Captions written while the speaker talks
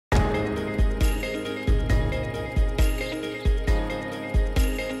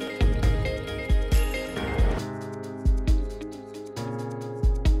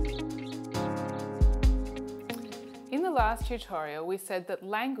last tutorial, we said that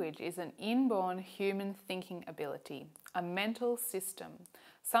language is an inborn human thinking ability, a mental system,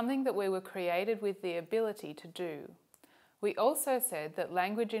 something that we were created with the ability to do. We also said that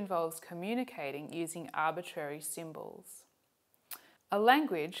language involves communicating using arbitrary symbols. A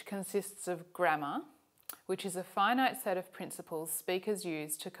language consists of grammar, which is a finite set of principles speakers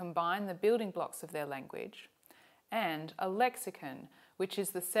use to combine the building blocks of their language, and a lexicon, which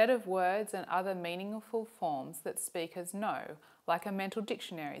is the set of words and other meaningful forms that speakers know, like a mental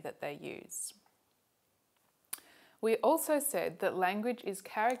dictionary that they use. We also said that language is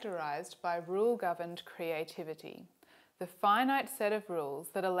characterized by rule-governed creativity, the finite set of rules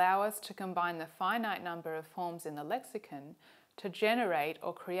that allow us to combine the finite number of forms in the lexicon to generate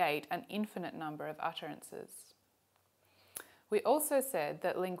or create an infinite number of utterances. We also said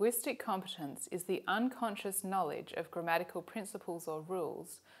that linguistic competence is the unconscious knowledge of grammatical principles or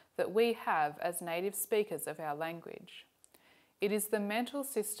rules that we have as native speakers of our language. It is the mental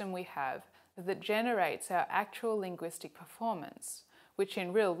system we have that generates our actual linguistic performance, which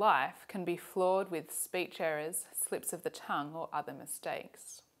in real life can be flawed with speech errors, slips of the tongue, or other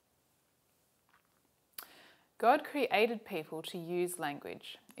mistakes. God created people to use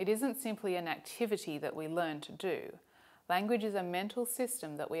language. It isn't simply an activity that we learn to do. Language is a mental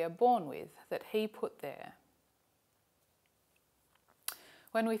system that we are born with, that He put there.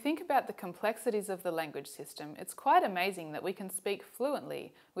 When we think about the complexities of the language system, it's quite amazing that we can speak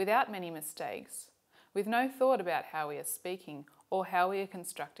fluently without many mistakes, with no thought about how we are speaking or how we are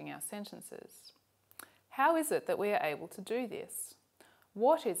constructing our sentences. How is it that we are able to do this?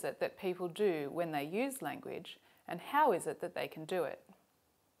 What is it that people do when they use language, and how is it that they can do it?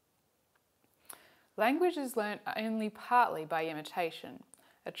 Language is learnt only partly by imitation.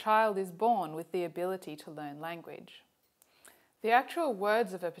 A child is born with the ability to learn language. The actual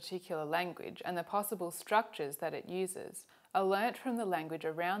words of a particular language and the possible structures that it uses are learnt from the language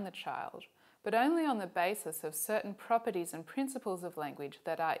around the child, but only on the basis of certain properties and principles of language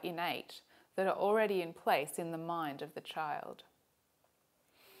that are innate, that are already in place in the mind of the child.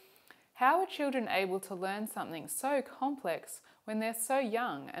 How are children able to learn something so complex when they're so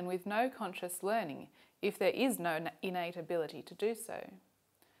young and with no conscious learning, if there is no innate ability to do so?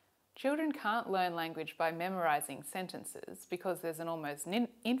 Children can't learn language by memorizing sentences because there's an almost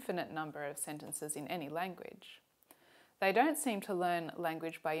infinite number of sentences in any language. They don't seem to learn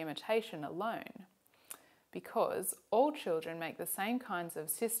language by imitation alone, because all children make the same kinds of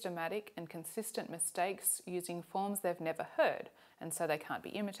systematic and consistent mistakes using forms they've never heard, and so they can't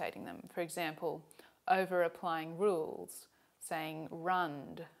be imitating them. For example, over-applying rules, saying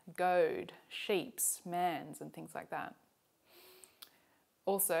rund, goed, sheeps, mans, and things like that.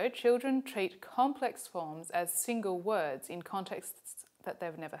 Also, children treat complex forms as single words in contexts that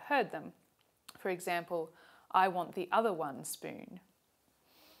they've never heard them. For example, I want the other one spoon.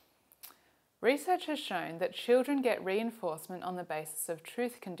 Research has shown that children get reinforcement on the basis of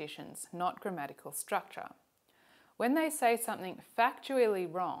truth conditions, not grammatical structure. When they say something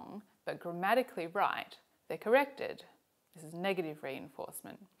factually wrong but grammatically right, they're corrected. This is negative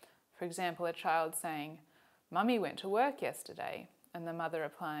reinforcement. For example, a child saying, "Mummy went to work yesterday," and the mother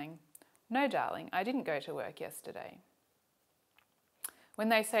replying, "No, darling, I didn't go to work yesterday." When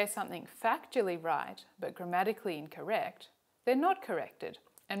they say something factually right but grammatically incorrect, they're not corrected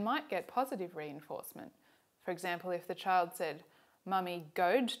and might get positive reinforcement. For example, if the child said, "Mummy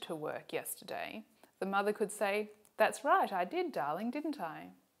goed to work yesterday," the mother could say, "That's right, I did, darling, didn't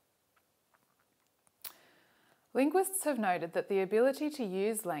I?" Linguists have noted that the ability to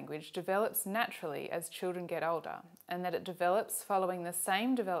use language develops naturally as children get older, and that it develops following the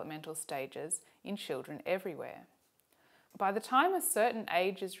same developmental stages in children everywhere. By the time a certain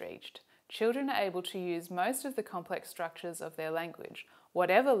age is reached, children are able to use most of the complex structures of their language,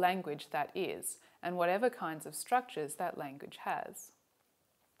 whatever language that is, and whatever kinds of structures that language has.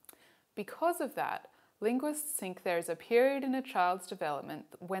 Because of that, linguists think there is a period in a child's development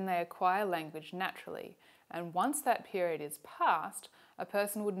when they acquire language naturally, and once that period is past, a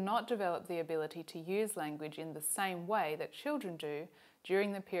person would not develop the ability to use language in the same way that children do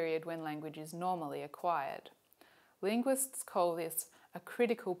during the period when language is normally acquired. Linguists call this a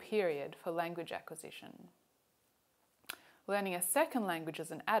critical period for language acquisition. Learning a second language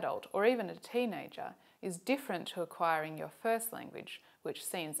as an adult, or even a teenager, is different to acquiring your first language, which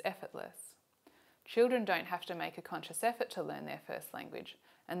seems effortless. Children don't have to make a conscious effort to learn their first language,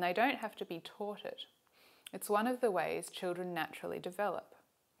 and they don't have to be taught it. It's one of the ways children naturally develop.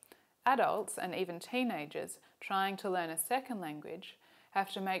 Adults, and even teenagers, trying to learn a second language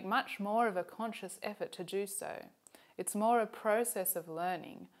have to make much more of a conscious effort to do so. It's more a process of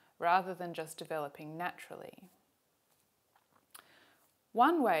learning rather than just developing naturally.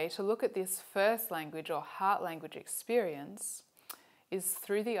 One way to look at this first language or heart language experience is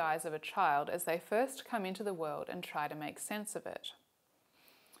through the eyes of a child as they first come into the world and try to make sense of it.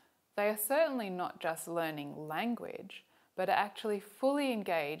 They are certainly not just learning language, but are actually fully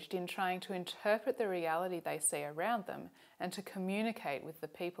engaged in trying to interpret the reality they see around them and to communicate with the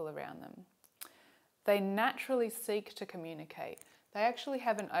people around them. They naturally seek to communicate. They actually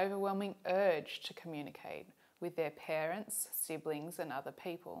have an overwhelming urge to communicate with their parents, siblings, and other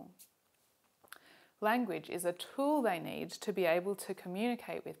people. Language is a tool they need to be able to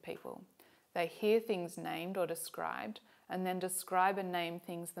communicate with people. They hear things named or described, and then describe and name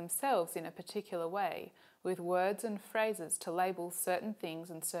things themselves in a particular way, with words and phrases to label certain things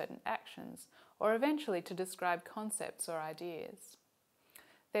and certain actions, or eventually to describe concepts or ideas.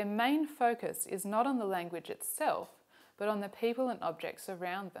 Their main focus is not on the language itself, but on the people and objects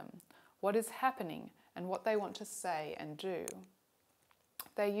around them, what is happening, and what they want to say and do.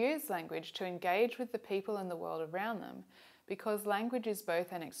 They use language to engage with the people and the world around them because language is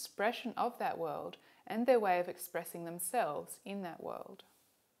both an expression of that world and their way of expressing themselves in that world.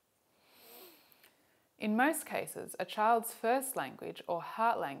 In most cases, a child's first language or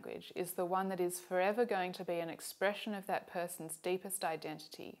heart language is the one that is forever going to be an expression of that person's deepest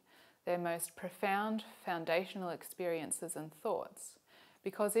identity, their most profound foundational experiences and thoughts,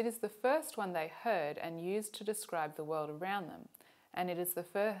 because it is the first one they heard and used to describe the world around them, and it is the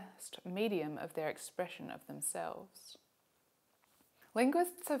first medium of their expression of themselves.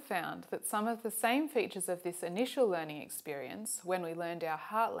 Linguists have found that some of the same features of this initial learning experience, when we learned our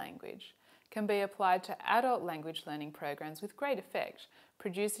heart language, can be applied to adult language learning programs with great effect,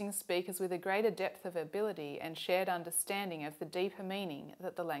 producing speakers with a greater depth of ability and shared understanding of the deeper meaning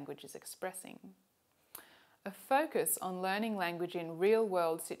that the language is expressing. A focus on learning language in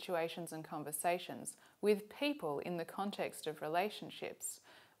real-world situations and conversations with people in the context of relationships,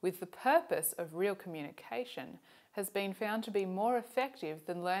 with the purpose of real communication, has been found to be more effective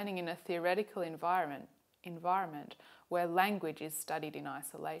than learning in a theoretical environment where language is studied in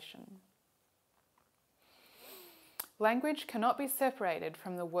isolation. Language cannot be separated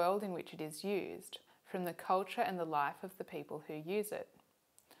from the world in which it is used, from the culture and the life of the people who use it.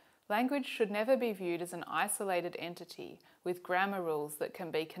 Language should never be viewed as an isolated entity with grammar rules that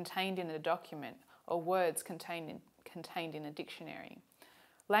can be contained in a document or words contained in a dictionary.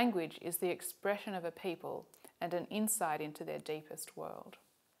 Language is the expression of a people and an insight into their deepest world.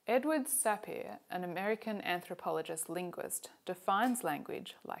 Edward Sapir, an American anthropologist linguist, defines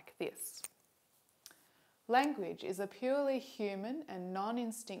language like this. Language is a purely human and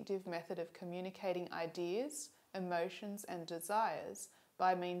non-instinctive method of communicating ideas, emotions, and desires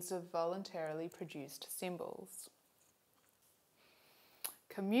by means of voluntarily produced symbols.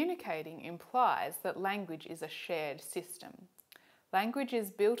 Communicating implies that language is a shared system. Language is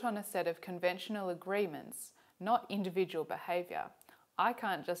built on a set of conventional agreements, not individual behaviour. I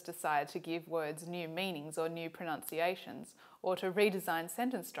can't just decide to give words new meanings or new pronunciations, or to redesign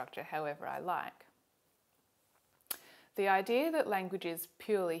sentence structure however I like. The idea that language is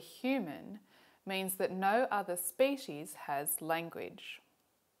purely human means that no other species has language.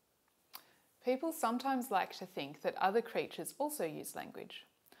 People sometimes like to think that other creatures also use language.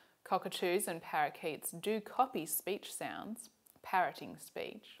 Cockatoos and parakeets do copy speech sounds, parroting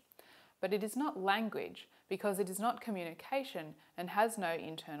speech, but it is not language because it is not communication and has no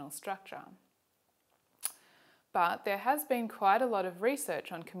internal structure. But there has been quite a lot of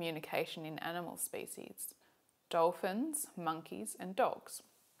research on communication in animal species: dolphins, monkeys, and dogs.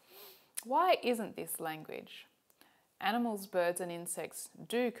 Why isn't this language? Animals, birds, and insects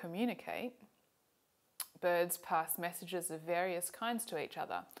do communicate. Birds pass messages of various kinds to each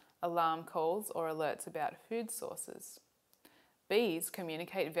other, alarm calls or alerts about food sources. Bees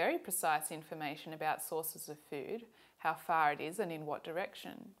communicate very precise information about sources of food, how far it is and in what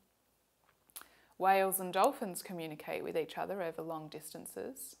direction. Whales and dolphins communicate with each other over long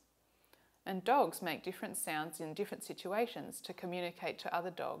distances. And dogs make different sounds in different situations to communicate to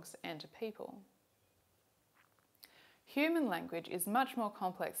other dogs and to people. Human language is much more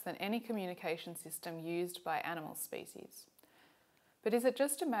complex than any communication system used by animal species. But is it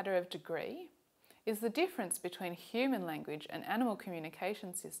just a matter of degree? Is the difference between human language and animal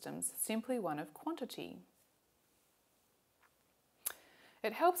communication systems simply one of quantity?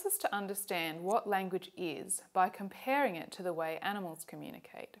 It helps us to understand what language is by comparing it to the way animals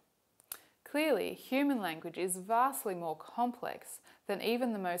communicate. Clearly, human language is vastly more complex than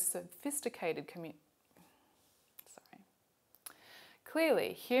even the most sophisticated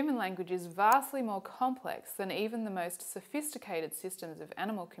systems of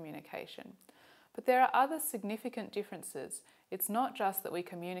animal communication, But there are other significant differences. It's not just that we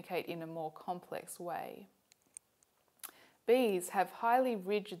communicate in a more complex way. Bees have highly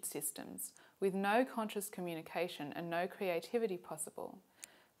rigid systems with no conscious communication and no creativity possible.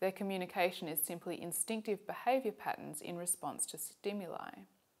 Their communication is simply instinctive behaviour patterns in response to stimuli.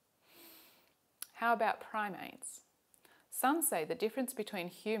 How about primates? Some say the difference between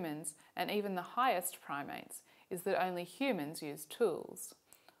humans and even the highest primates is that only humans use tools,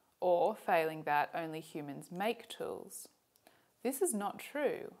 or, failing that, only humans make tools. This is not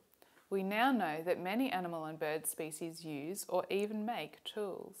true. We now know that many animal and bird species use or even make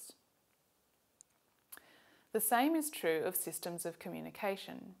tools. The same is true of systems of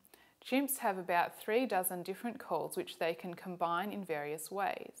communication. Chimps have about 36 different calls which they can combine in various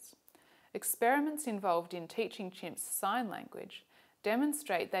ways. Experiments involved in teaching chimps sign language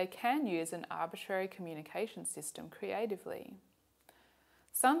demonstrate they can use an arbitrary communication system creatively.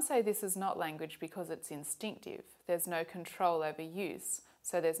 Some say this is not language because it's instinctive. There's no control over use,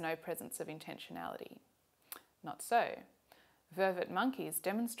 so there's no presence of intentionality. Not so. Vervet monkeys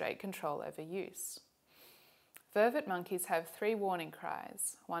demonstrate control over use. Vervet monkeys have 3 warning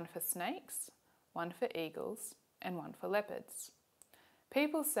cries, one for snakes, one for eagles, and one for leopards.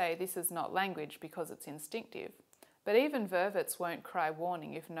 People say this is not language because it's instinctive, but even vervets won't cry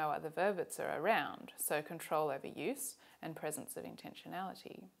warning if no other vervets are around, so control over use and presence of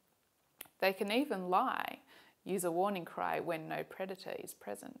intentionality. They can even lie, use a warning cry when no predator is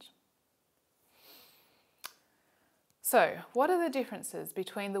present. So, what are the differences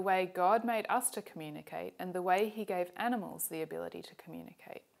between the way God made us to communicate and the way He gave animals the ability to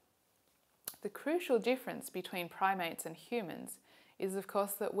communicate? The crucial difference between primates and humans is, of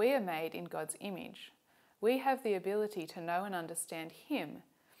course, that we are made in God's image. We have the ability to know and understand Him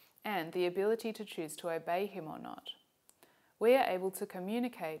and the ability to choose to obey Him or not. We are able to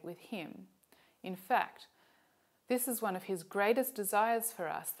communicate with Him. In fact, this is one of His greatest desires for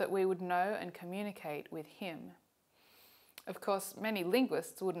us, that we would know and communicate with Him. Of course, many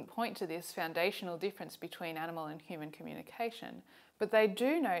linguists wouldn't point to this foundational difference between animal and human communication, but they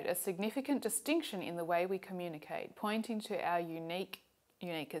do note a significant distinction in the way we communicate, pointing to our unique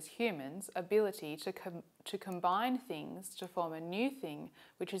as humans, ability to combine things to form a new thing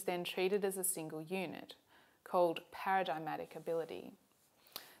which is then treated as a single unit, called paradigmatic ability.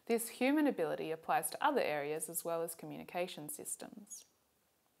 This human ability applies to other areas as well as communication systems.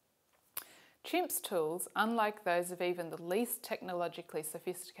 Chimps' tools, unlike those of even the least technologically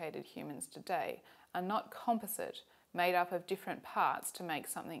sophisticated humans today, are not composite, made up of different parts to make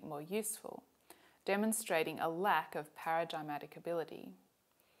something more useful, demonstrating a lack of paradigmatic ability.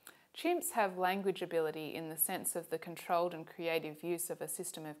 Chimps have language ability in the sense of the controlled and creative use of a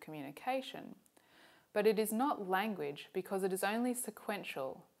system of communication, but it is not language because it is only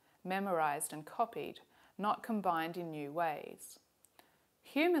sequential, memorized and copied, not combined in new ways.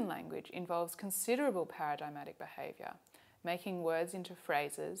 Human language involves considerable paradigmatic behaviour, making words into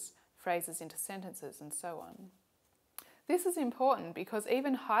phrases, phrases into sentences, and so on. This is important because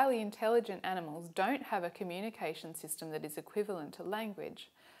even highly intelligent animals don't have a communication system that is equivalent to language,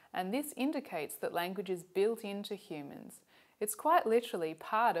 and this indicates that language is built into humans. It's quite literally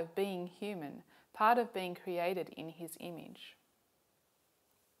part of being human, part of being created in His image.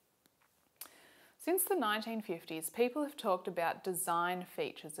 Since the 1950s, people have talked about design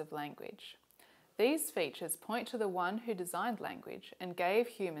features of language. These features point to the one who designed language and gave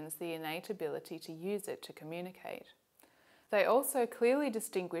humans the innate ability to use it to communicate. They also clearly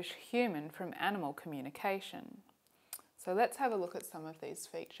distinguish human from animal communication. So let's have a look at some of these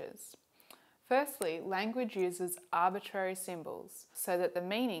features. Firstly, language uses arbitrary symbols so that the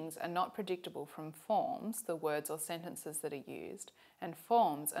meanings are not predictable from forms, the words or sentences that are used, and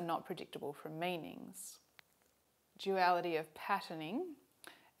forms are not predictable from meanings. Duality of patterning.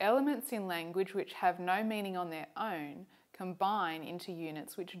 Elements in language which have no meaning on their own combine into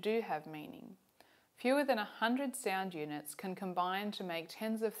units which do have meaning. Fewer than 100 sound units can combine to make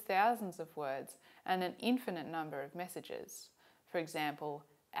tens of thousands of words and an infinite number of messages. For example,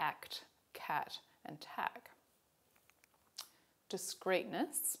 act, cat, and tack.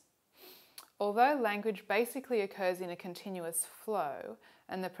 Discreteness. Although language basically occurs in a continuous flow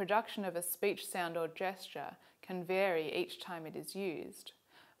and the production of a speech, sound, or gesture can vary each time it is used,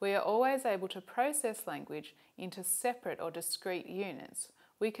 we are always able to process language into separate or discrete units.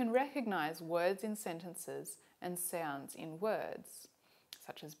 We can recognize words in sentences and sounds in words,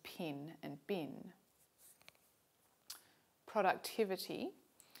 such as pin and bin. Productivity.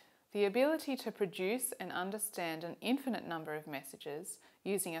 The ability to produce and understand an infinite number of messages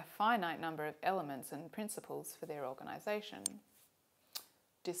using a finite number of elements and principles for their organization.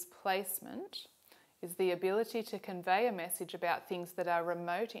 Displacement. is the ability to convey a message about things that are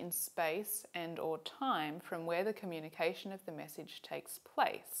remote in space and/or time from where the communication of the message takes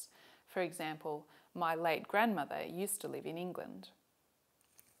place. For example, my late grandmother used to live in England.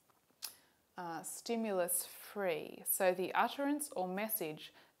 Stimulus-free. So the utterance or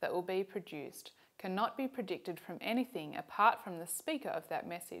message that will be produced cannot be predicted from anything apart from the speaker of that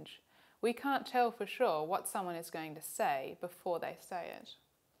message. We can't tell for sure what someone is going to say before they say it.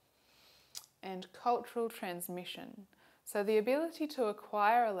 And cultural transmission. So the ability to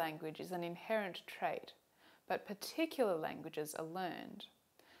acquire a language is an inherent trait, but particular languages are learned.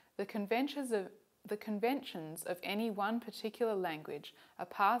 The conventions of any one particular language are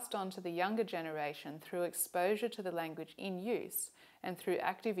passed on to the younger generation through exposure to the language in use and through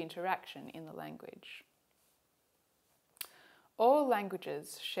active interaction in the language. All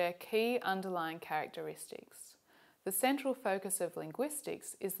languages share key underlying characteristics. The central focus of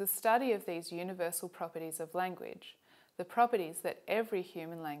linguistics is the study of these universal properties of language, the properties that every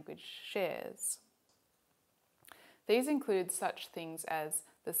human language shares. These include such things as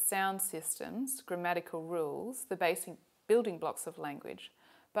the sound systems, grammatical rules, the basic building blocks of language,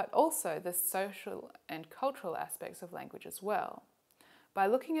 but also the social and cultural aspects of language as well. By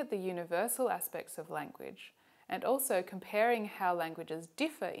looking at the universal aspects of language and also comparing how languages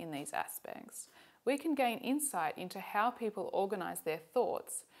differ in these aspects, we can gain insight into how people organise their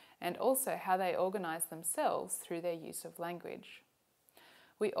thoughts and also how they organise themselves through their use of language.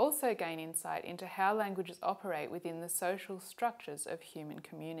 We also gain insight into how languages operate within the social structures of human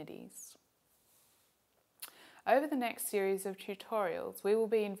communities. Over the next series of tutorials, we will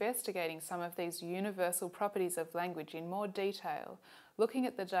be investigating some of these universal properties of language in more detail, looking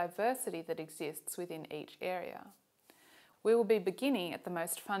at the diversity that exists within each area. We will be beginning at the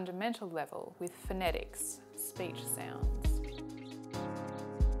most fundamental level with phonetics, speech sounds.